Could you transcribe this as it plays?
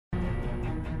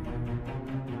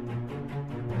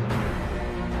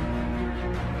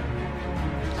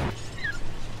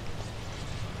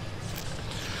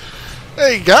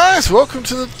Hey guys, welcome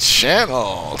to the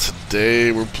channel.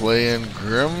 Today we're playing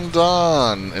Grim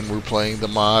Dawn, and we're playing the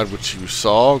mod which you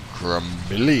saw,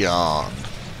 Grumillion.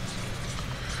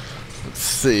 Let's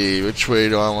see, which way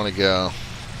do I want to go?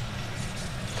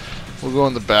 We'll go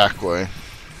in the back way.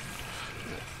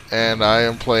 And I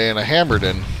am playing a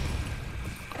Hammerden.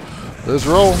 Let's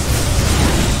roll.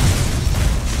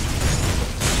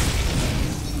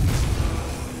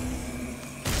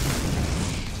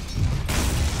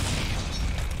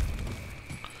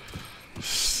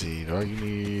 Do I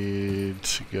need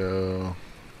to go?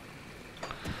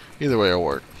 Either way will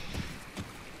work.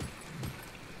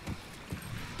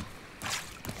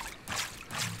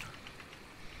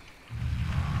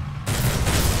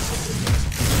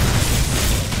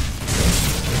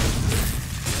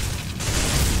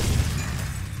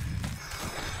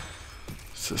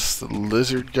 Is this the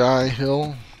lizard guy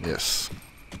hill? Yes.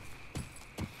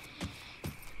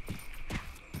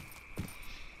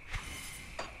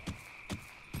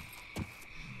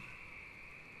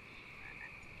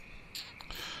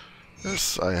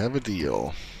 Yes, I have a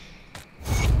deal.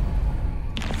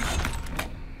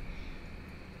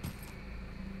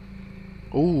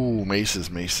 Ooh,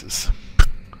 maces. Let's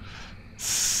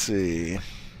see.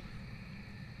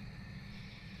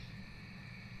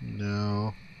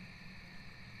 No.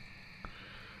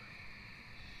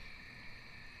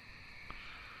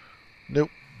 Nope.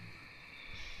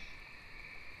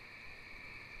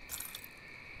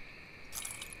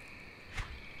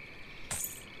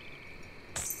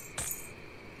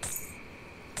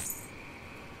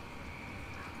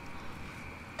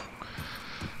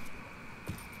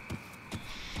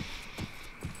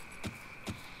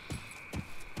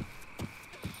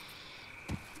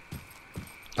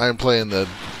 I'm playing the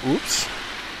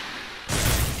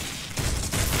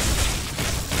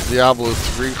Diablo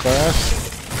 3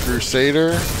 class,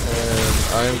 Crusader, and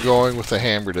I'm going with the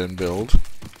Hammerden build.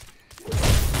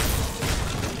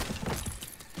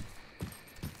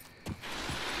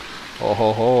 Oh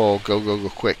ho ho, go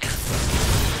quick.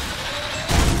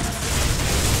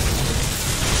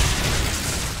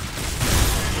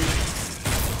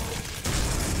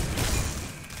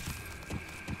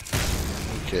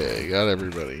 Okay, got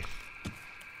everybody.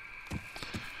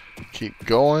 Keep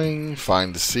going.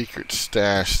 Find the secret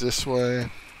stash this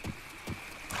way.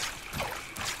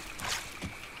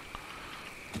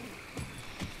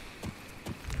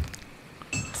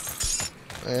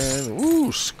 And,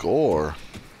 ooh, score.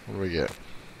 What do we get?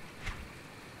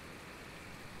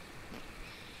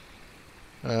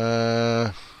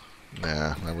 Nah,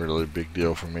 not really a big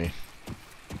deal for me.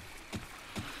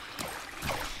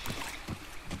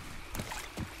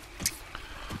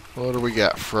 What do we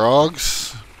got?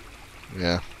 Frogs?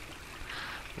 Yeah.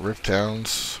 Rift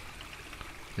Towns.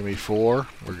 Give me 4.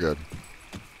 We're good.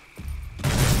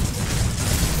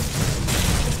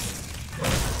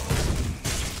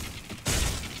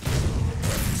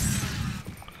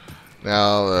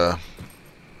 Now,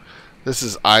 this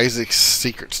is Isaac's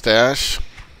secret stash.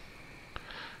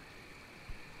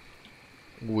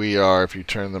 We are, if you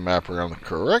turn the map around the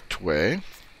correct way,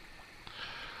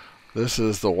 this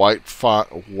is the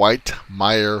White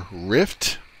Mire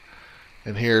Rift.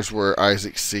 And here's where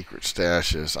Isaac's secret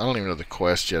stash is. I don't even know the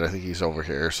quest yet. I think he's over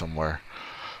here somewhere.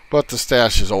 But the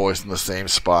stash is always in the same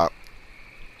spot,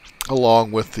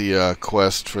 along with the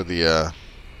quest for the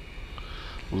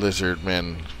lizard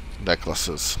men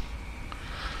necklaces.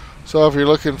 So if you're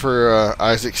looking for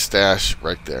Isaac's stash,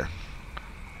 right there.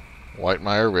 White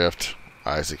Mire Rift,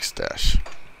 Isaac's stash.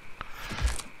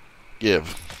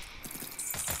 Give.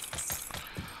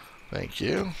 Thank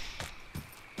you.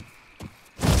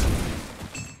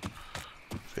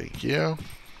 Thank you.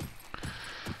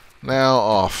 Now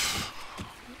off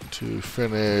to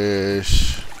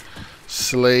finish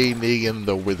Slay Negan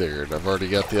the Withered. I've already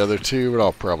got the other 2, but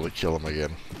I'll probably kill him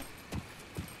again.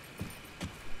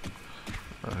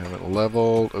 I haven't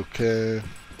leveled. Okay.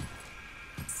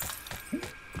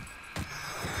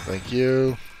 Thank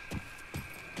you.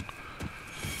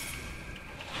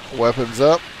 Weapons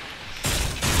up.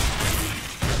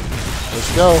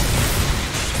 Let's go.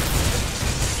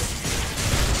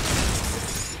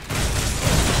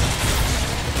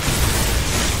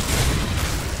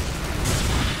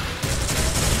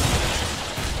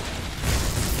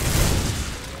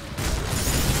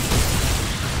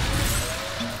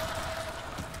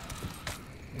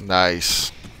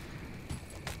 Nice.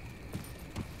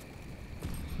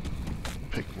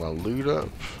 Pick my loot up.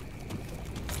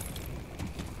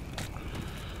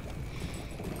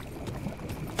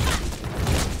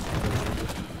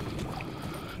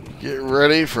 Get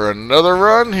ready for another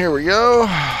run. Here we go.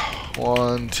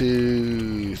 1,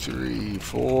 2, 3,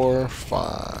 4,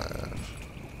 5.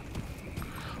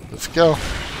 Let's go.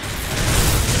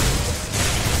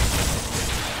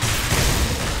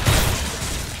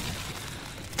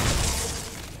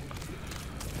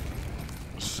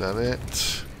 Set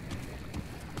it.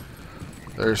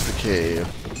 There's the cave.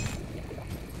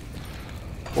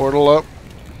 Portal up.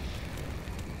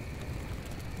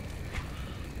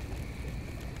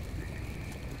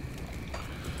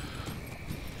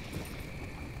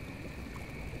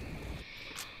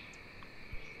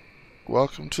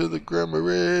 Welcome to the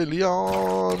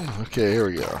Grimmarillion. Okay, here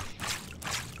we go.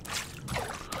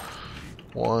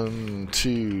 1,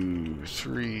 2,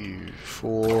 3,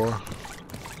 4.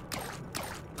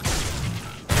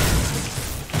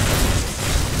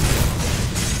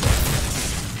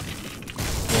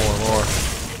 More.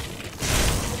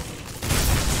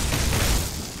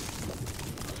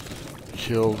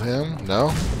 Killed him?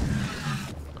 No?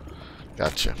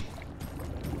 Gotcha.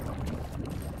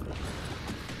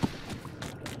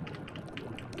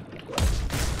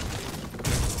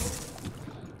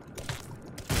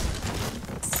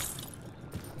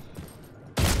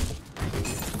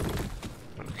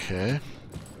 Okay.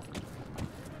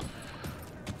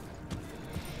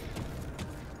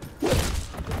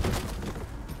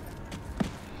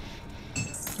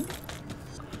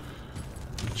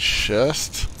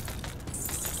 Chest.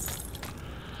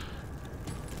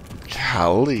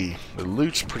 Golly, the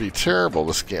loot's pretty terrible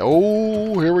this game.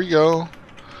 Oh, here we go.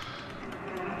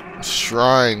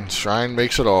 Shrine. Shrine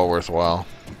makes it all worthwhile.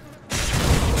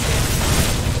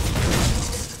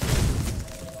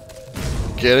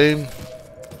 Get him.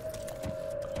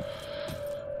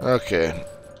 Okay,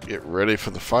 get ready for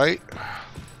the fight.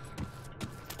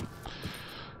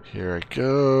 Here I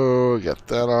go. Got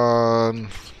that on.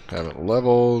 Haven't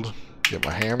leveled. Get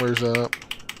my hammers up.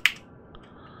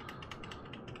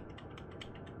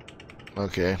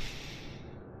 Okay.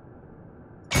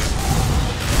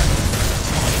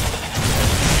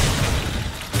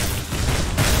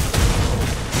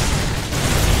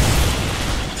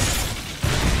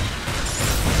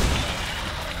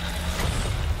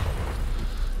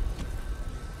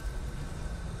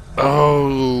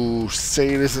 Oh,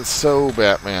 say it isn't so,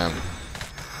 Batman.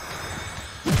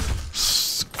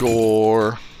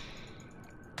 Score.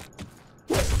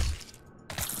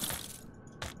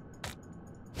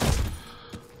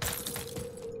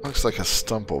 Looks like a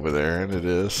stump over there, and it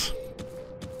is.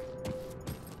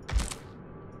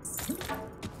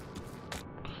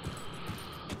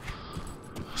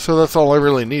 So that's all I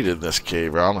really needed in this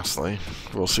cave, honestly.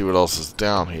 We'll see what else is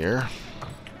down here.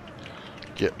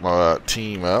 Get my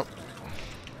team up.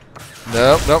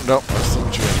 Nope. That's not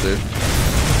what you're gonna do.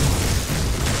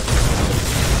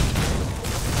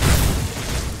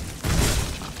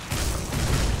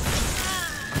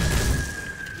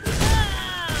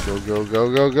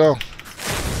 Go.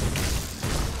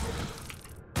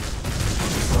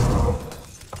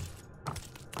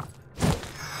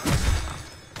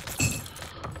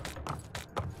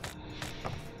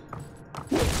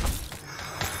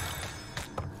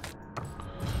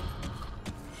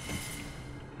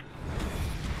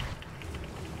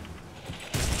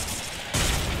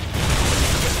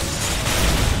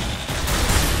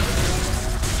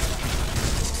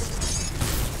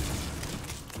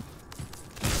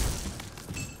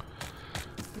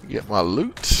 Get my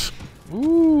loot.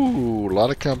 Ooh, a lot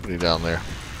of company down there.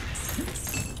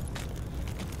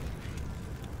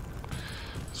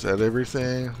 Is that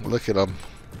everything? Look at them.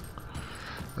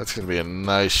 That's going to be a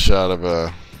nice shot of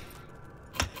a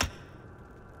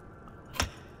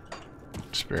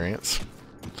experience.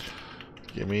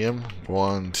 Give me him.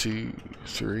 1, 2,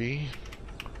 3,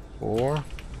 4.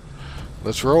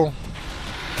 Let's roll.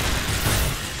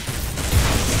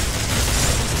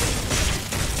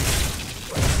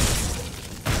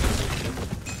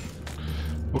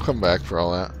 We'll come back for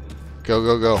all that.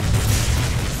 Go.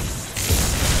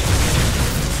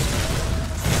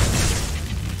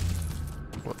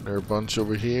 What, there a bunch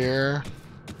over here?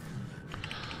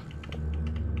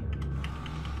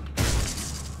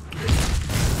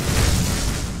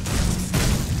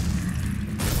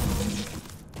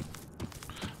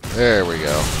 There we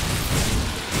go.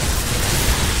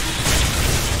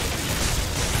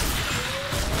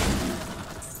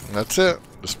 That's it.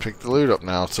 Just pick the loot up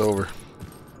now. It's over.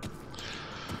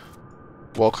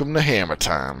 Welcome to Hammer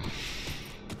Time.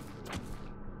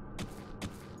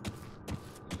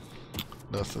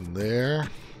 Nothing there.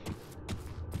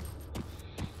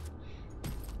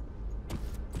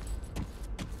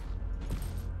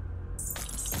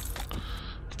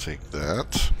 Take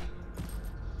that.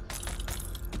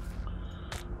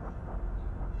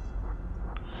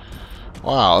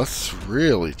 Wow, that's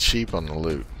really cheap on the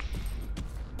loot.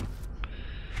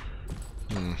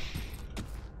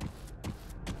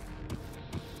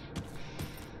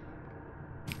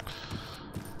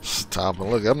 Stop and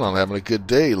look. I'm not having a good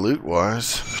day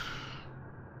loot-wise.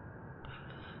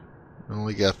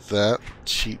 Only got that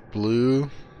cheap blue.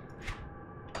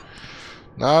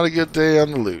 Not a good day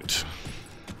on the loot.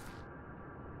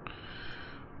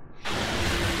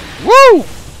 Woo!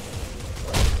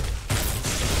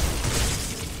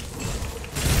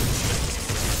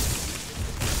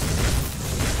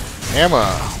 Hammer.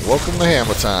 Welcome to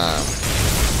Hammer time.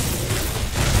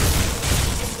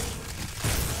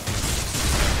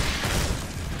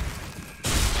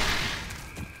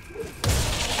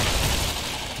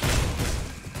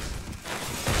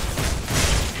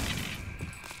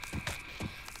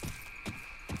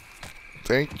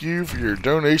 Thank you for your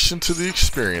donation to the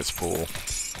experience pool.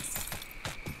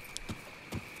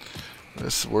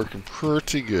 This is working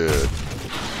pretty good.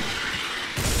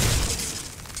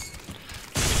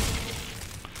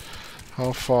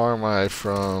 How far am I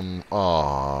from...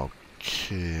 Oh,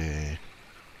 okay.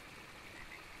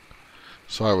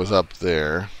 So I was up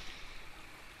there.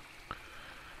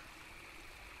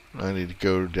 I need to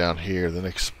go down here. The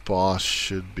next boss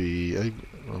should be...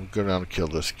 I'll go down and kill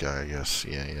this guy, I guess.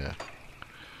 Yeah.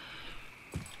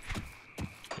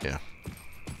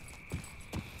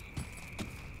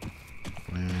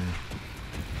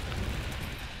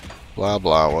 Blah,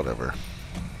 blah, whatever.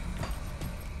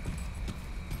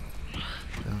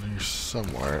 Down here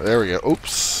somewhere. There we go.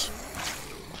 Oops.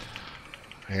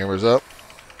 Hammer's up.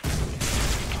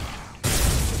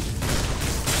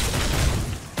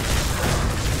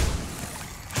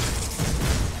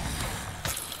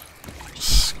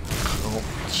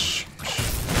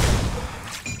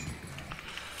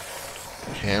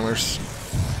 Hammers.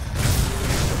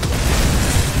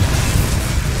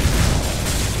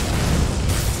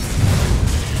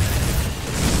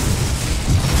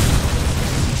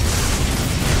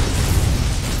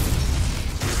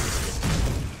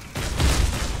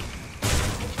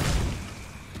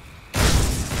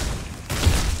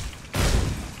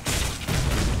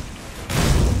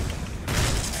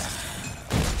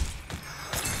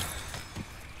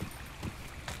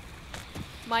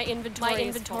 My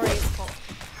inventory is full.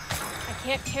 I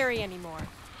can't carry anymore.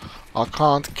 I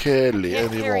can't carry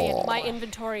anymore. My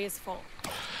inventory is full.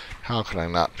 How can I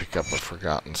not pick up a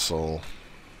forgotten soul?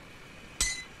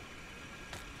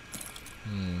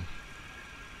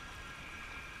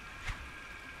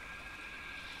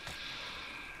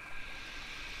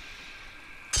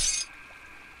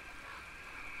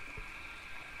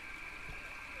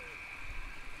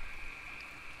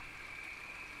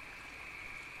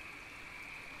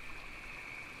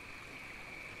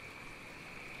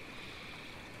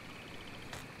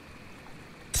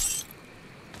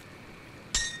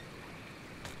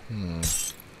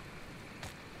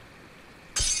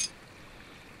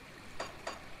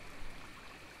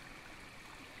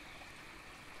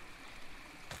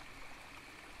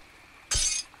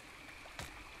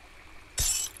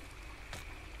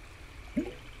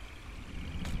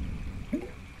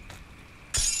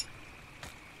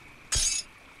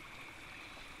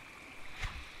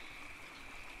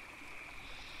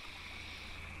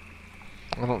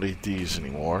 I don't need these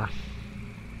anymore.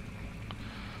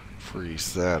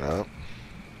 Freeze that up.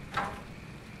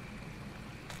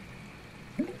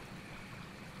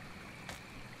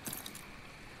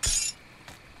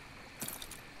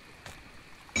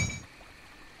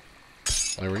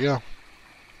 There we go.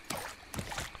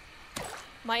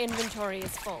 My inventory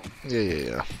is full.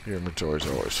 Yeah. Your inventory's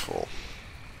always full.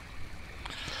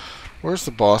 Where's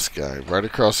the boss guy? Right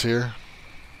across here?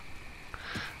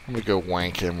 I'm gonna go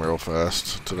wank him real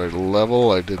fast. Did I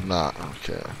level? I did not.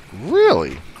 Okay.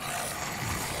 Really?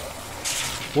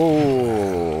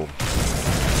 Whoa.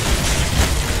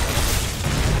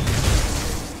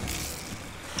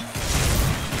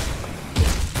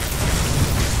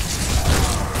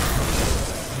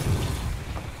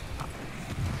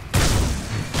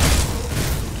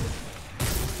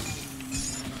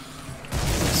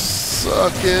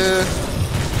 Suck it.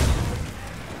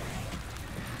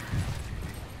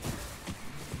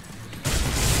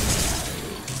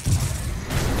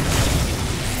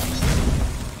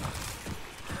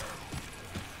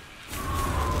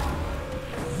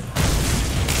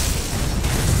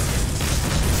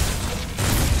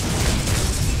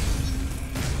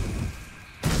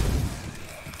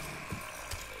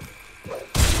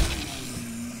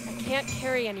 Can't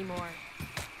carry anymore.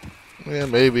 Yeah,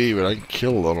 maybe, but I can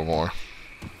kill a little more.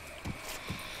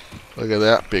 Look at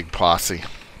that big posse.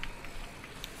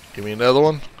 Give me another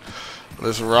one.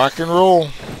 Let's rock and roll.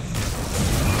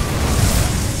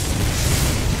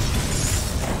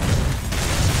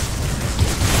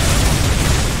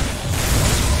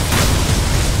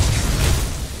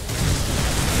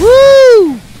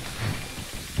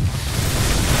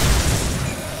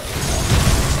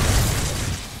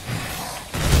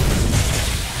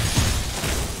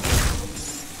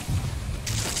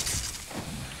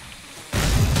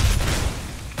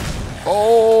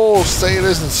 Oh, say it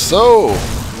isn't so.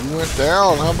 You went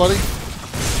down, huh, buddy?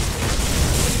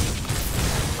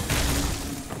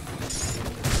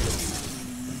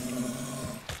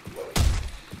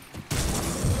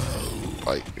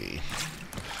 Bite me.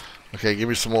 Okay, give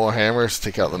me some more hammers.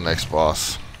 Take out the next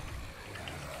boss.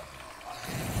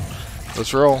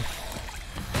 Let's roll.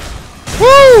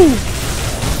 Woo!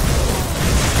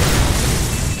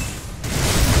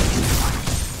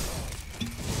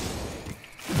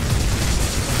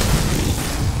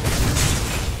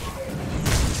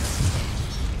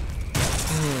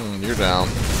 You're down.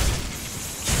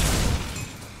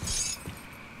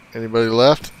 Anybody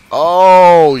left?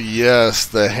 Oh, yes,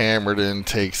 the Hammerden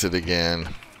takes it again.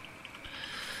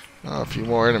 Oh, a few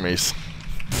more enemies.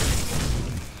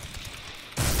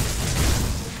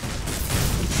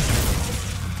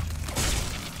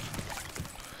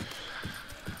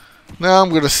 Now I'm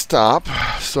going to stop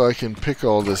so I can pick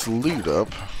all this loot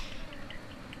up.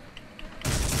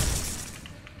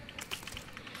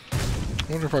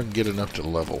 I wonder if I can get enough to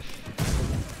level.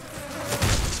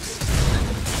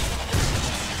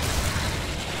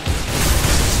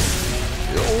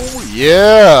 Oh,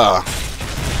 yeah!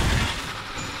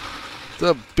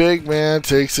 The big man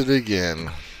takes it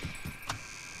again.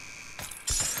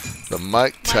 The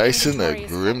Mike Tyson of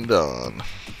Grim Dawn.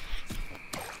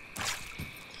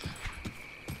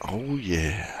 Oh,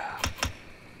 yeah.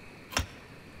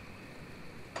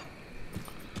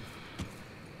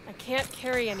 I can't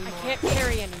carry anymore.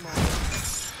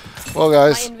 Well,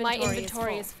 guys, My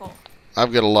inventory is full.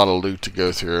 I've got a lot of loot to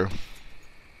go through.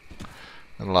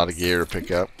 And a lot of gear to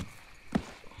pick up.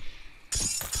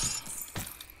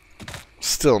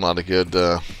 Still not a good,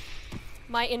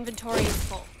 My inventory is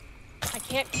full. I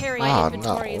can't carry my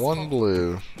inventory not one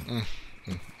blue.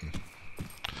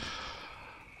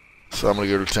 So I'm going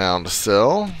to go to town to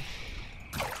sell.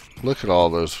 Look at all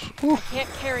those. Whew. I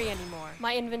can't carry anymore.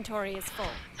 My inventory is full.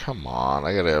 Come on,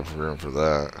 I got to have room for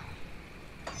that.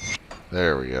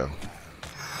 There we go.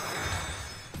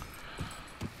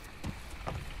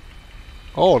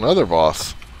 Oh, another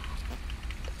boss.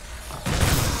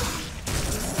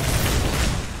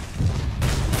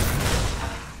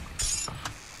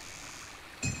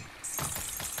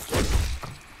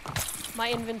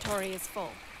 My inventory is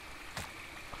full.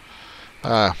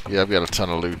 Ah, yeah, I've got a ton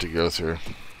of loot to go through.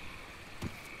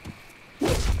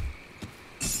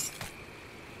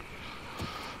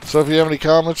 So if you have any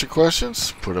comments or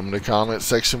questions, put them in the comment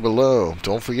section below.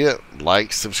 Don't forget,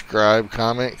 like, subscribe,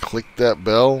 comment, click that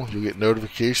bell. You'll get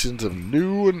notifications of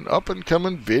new and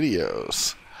up-and-coming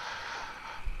videos.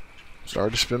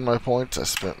 Started to spend my points, I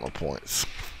spent my points.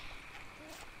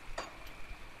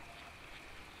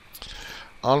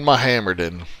 On my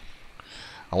Hammerden.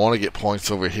 I want to get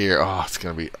points over here. Oh, it's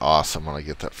going to be awesome when I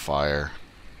get that fire.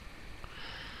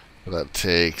 That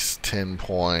takes 10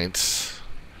 points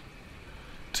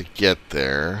to get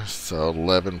there. So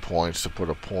 11 points to put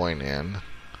a point in.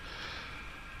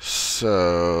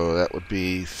 So that would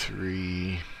be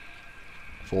 4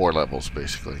 levels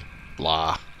basically.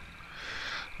 Blah.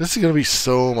 This is going to be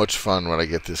so much fun when I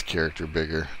get this character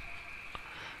bigger.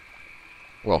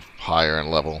 Well, higher in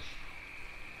level.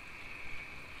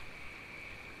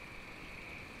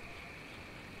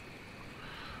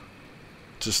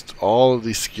 Just all of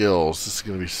these skills. This is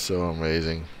going to be so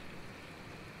amazing.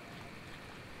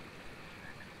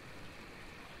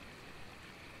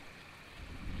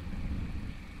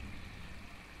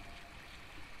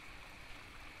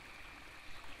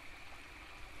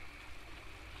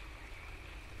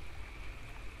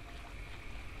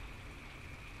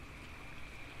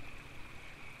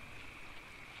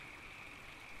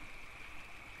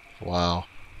 Wow.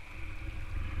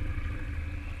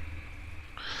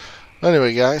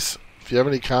 Anyway, guys, if you have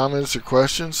any comments or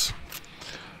questions,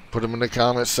 put them in the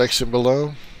comment section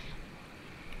below.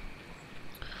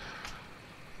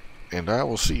 And I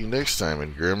will see you next time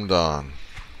in Grim Dawn.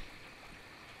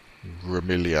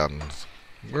 Grimillion.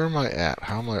 Where am I at?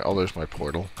 How am I? Oh, there's my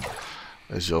portal.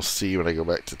 As you'll see when I go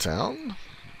back to town.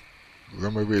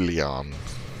 Grimillion.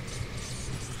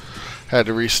 Had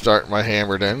to restart my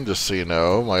Hammerden, just so you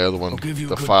know. My other one,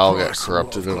 the file got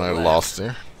corrupted and I lost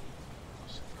it.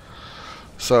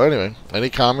 So anyway, any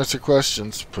comments or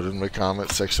questions, put it in the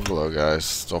comment section below,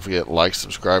 guys. Don't forget, like,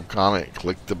 subscribe, comment,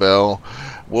 click the bell.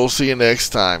 We'll see you next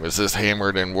time as this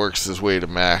Hammerden works his way to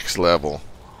max level.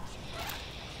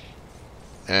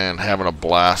 And having a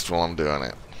blast while I'm doing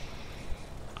it.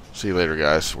 See you later,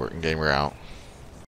 guys. Working Gamer out.